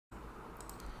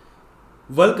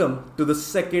Welcome to the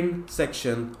second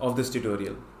section of this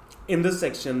tutorial. In this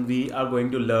section, we are going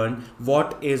to learn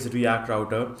what is React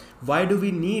Router, why do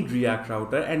we need React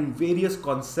Router, and various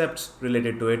concepts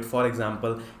related to it. For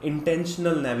example,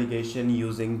 intentional navigation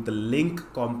using the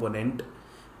link component,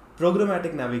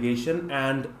 programmatic navigation,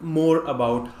 and more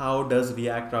about how does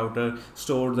React Router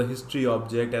store the history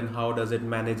object and how does it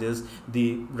manages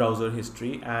the browser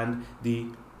history and the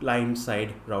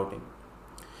client-side routing.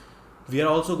 We are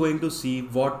also going to see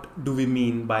what do we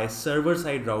mean by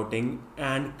server-side routing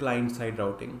and client-side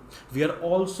routing. We are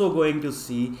also going to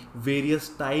see various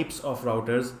types of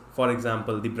routers, for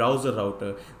example, the browser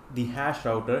router, the hash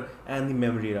router, and the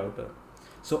memory router.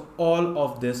 So all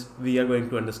of this we are going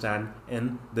to understand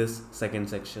in this second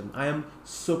section. I am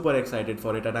super excited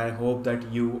for it, and I hope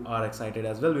that you are excited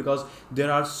as well, because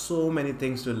there are so many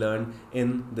things to learn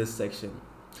in this section.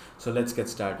 So let's get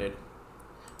started.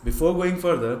 Before going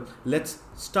further, let's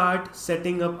start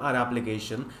setting up our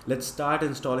application. Let's start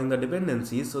installing the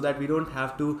dependencies so that we don't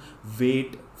have to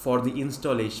wait for the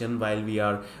installation while we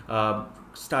are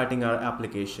starting our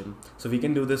application. So we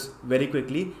can do this very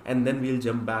quickly, and then we'll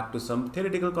jump back to some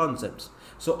theoretical concepts.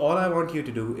 So all I want you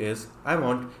to do is, I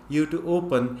want you to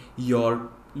open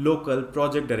your local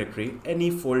project directory,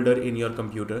 any folder in your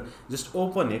computer. Just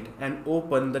open it and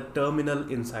open the terminal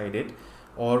inside it,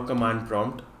 or command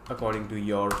prompt according to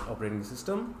your operating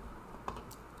system.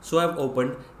 So I've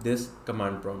opened this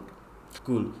command prompt.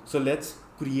 Cool. So let's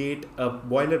create a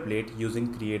boilerplate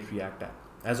using create react app.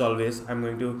 As always, I'm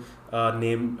going to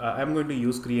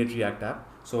use create react app.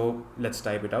 So let's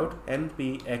type it out,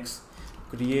 npx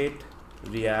create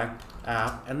react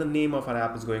app, and the name of our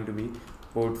app is going to be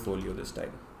portfolio this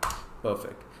time.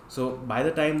 Perfect. So by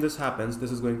the time this happens,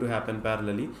 this is going to happen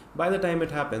parallelly. By the time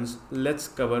it happens, let's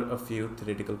cover a few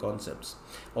theoretical concepts.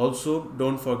 Also,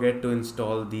 don't forget to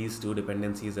install these two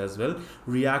dependencies as well.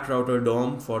 React Router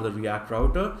DOM for the React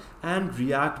Router, and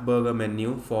React Burger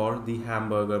menu for the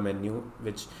hamburger menu,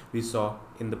 which we saw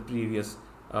in the previous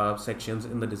sections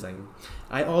in the design.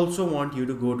 I also want you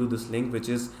to go to this link, which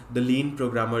is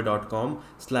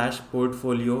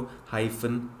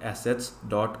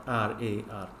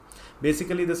theleanprogrammer.com/portfolio-assets.rar.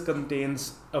 Basically, this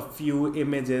contains a few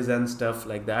images and stuff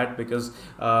like that, because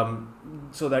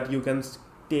so that you can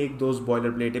take those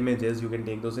boilerplate images,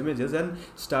 and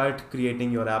start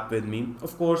creating your app with me.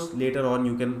 Of course, later on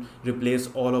you can replace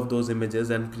all of those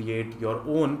images and create your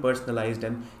own personalized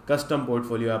and custom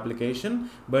portfolio application.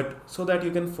 But so that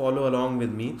you can follow along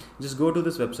with me, just go to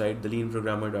this website,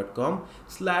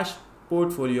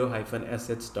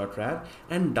 theleanprogrammer.com/portfolio-assets.rar,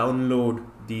 and download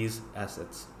these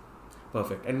assets.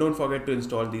 Perfect. And don't forget to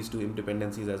install these two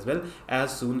dependencies as well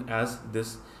as soon as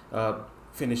this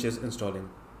finishes installing.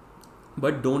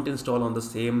 But don't install on the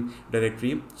same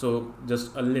directory. So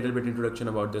just a little bit introduction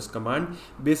about this command.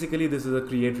 Basically, this is a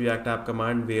create react app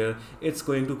command where it's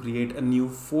going to create a new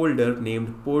folder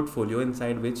named portfolio,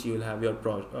 inside which you will have your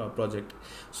project.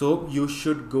 So you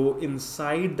should go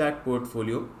inside that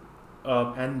portfolio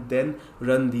and then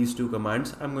run these two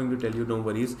commands. I'm going to tell you, don't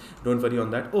worry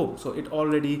on that. Oh, so it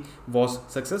already was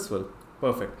successful.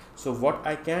 Perfect. So what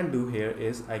I can do here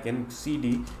is I can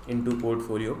cd into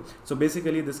portfolio. So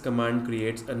basically this command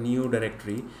creates a new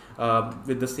directory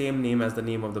with the same name as the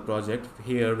name of the project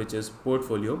here, which is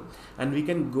portfolio, and we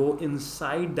can go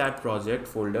inside that project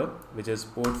folder, which is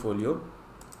portfolio.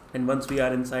 And once we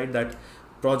are inside that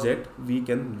project, we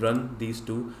can run these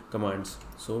two commands.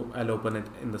 So I'll open it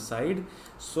in the side.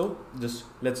 So just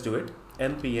let's do it.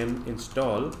 npm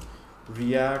install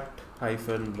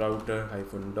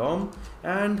react-router-dom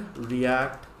and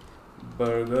react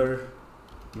burger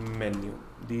menu,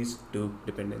 these two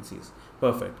dependencies.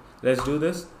 Perfect. Let's do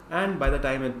this, and by the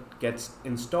time it gets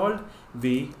installed,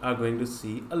 we are going to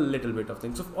see a little bit of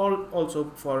things. So also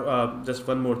for just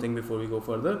one more thing before we go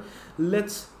further,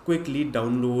 let's quickly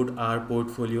download our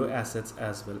portfolio assets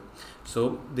as well.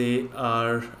 So they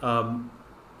are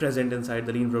present inside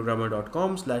the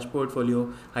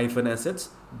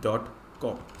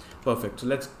theleanprogrammer.com/portfolio-assets.com. Perfect. So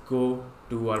let's go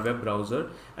to our web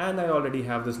browser, and I already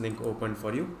have this link opened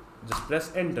for you. Just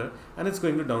press enter, and it's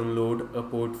going to download a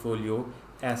portfolio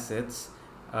assets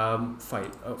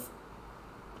file.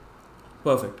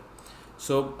 Perfect.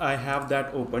 So I have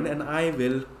that opened, and I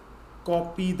will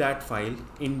copy that file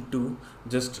into,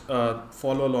 just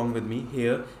follow along with me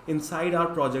here. Inside our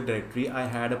project directory, I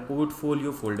had a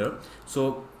portfolio folder.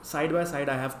 So side by side,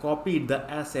 I have copied the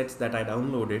assets that I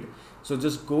downloaded. So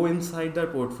just go inside the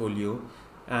portfolio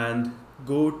and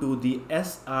go to the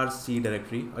src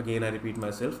directory. Again, I repeat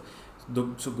myself.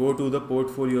 So go to the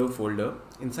portfolio folder.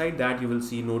 Inside that you will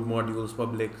see node modules,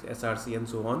 public, SRC and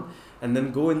so on, and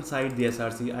then go inside the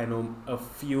SRC. I know a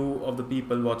few of the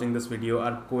people watching this video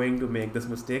are going to make this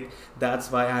mistake.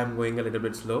 That's why I'm going a little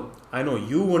bit slow. I know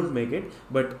you won't make it,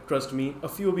 but trust me, a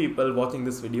few people watching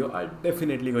this video are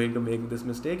definitely going to make this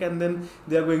mistake, and then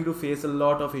they are going to face a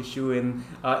lot of issue in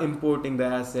importing the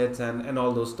assets and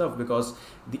all those stuff, because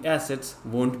the assets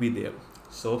won't be there.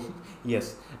 So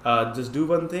yes, just do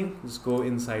one thing, just go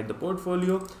inside the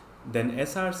portfolio, then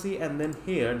SRC, and then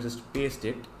here just paste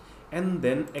it and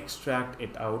then extract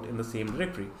it out in the same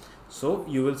directory. So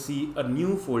you will see a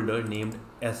new folder named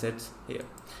assets here.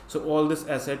 So all these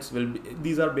assets will be,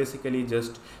 these are basically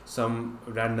just some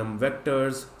random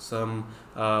vectors, some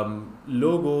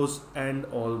logos and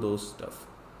all those stuff.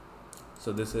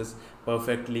 So this is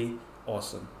perfectly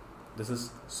awesome. This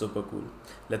is super cool.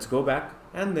 Let's go back,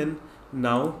 and then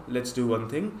now let's do one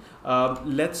thing.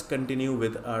 Let's continue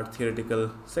with our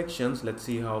theoretical sections. Let's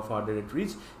see how far did it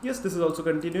reach. Yes, this is also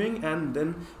continuing, and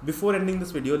then before ending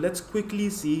this video, let's quickly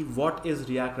see what is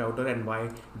React Router and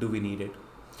why do we need it.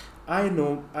 I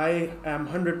know, I am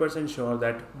 100% sure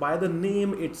that by the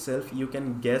name itself you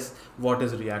can guess what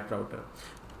is React Router.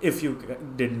 If you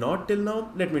did not till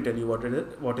now, let me tell you what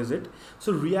is it.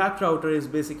 So React Router is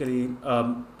basically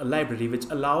a library which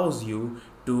allows you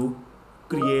to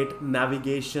create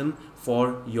navigation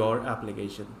for your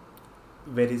application.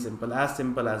 Very simple as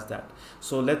that.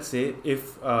 So let's say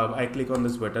if I click on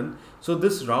this button, so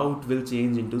this route will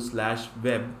change into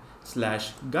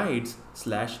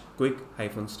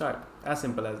 /web/guides/quick-start. As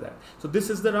simple as that. So this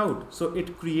is the route. So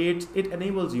it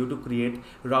enables you to create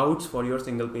routes for your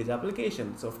single page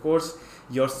application. So of course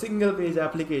your single page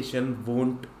application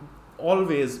won't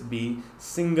always be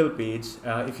single page,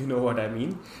 if you know what I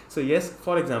mean. So yes,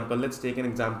 for example, let's take an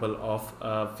example of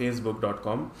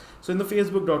facebook.com. So in the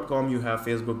facebook.com you have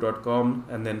facebook.com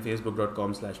and then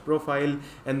facebook.com/profile,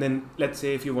 and then let's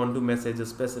say if you want to message a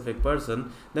specific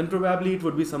person, then probably it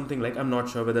would be something like, I'm not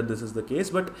sure whether this is the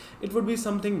case, but it would be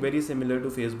something very similar to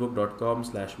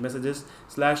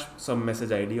facebook.com/messages/some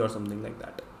message ID or something like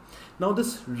that. Now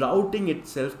this routing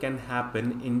itself can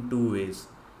happen in two ways.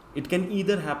 It can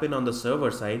either happen on the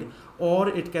server side or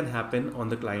it can happen on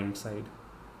the client side.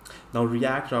 Now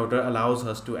React Router allows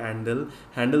us to handle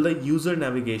the user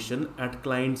navigation at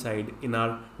client side in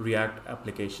our React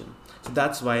application. So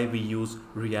that's why we use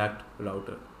React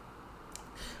Router.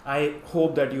 I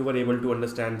hope that you were able to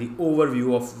understand the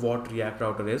overview of what React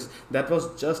Router is. That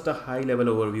was just a high level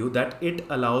overview that it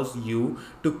allows you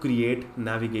to create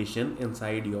navigation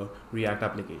inside your React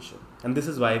application. And this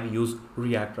is why we use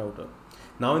React Router.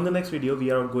 Now in the next video, we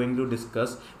are going to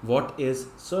discuss what is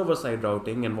server-side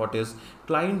routing and what is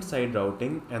client-side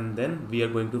routing, and then we are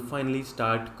going to finally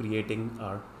start creating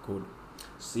our code.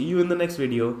 See you in the next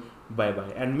video. Bye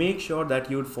bye. And make sure that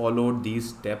you followed these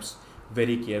steps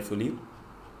very carefully.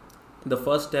 The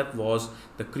first step was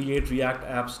the create React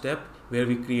app step, where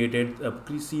we created a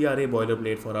CRA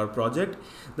boilerplate for our project.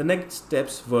 The next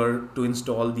steps were to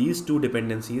install these two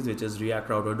dependencies, which is React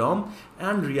Router DOM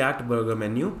and React Burger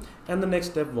Menu. And the next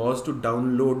step was to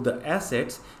download the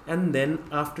assets. And then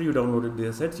after you downloaded the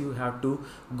assets, you have to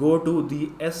go to the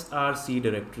SRC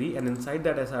directory, and inside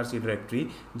that SRC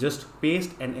directory, just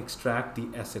paste and extract the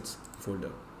assets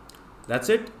folder. That's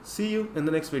it. See you in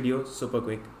the next video. Super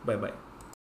quick. Bye bye.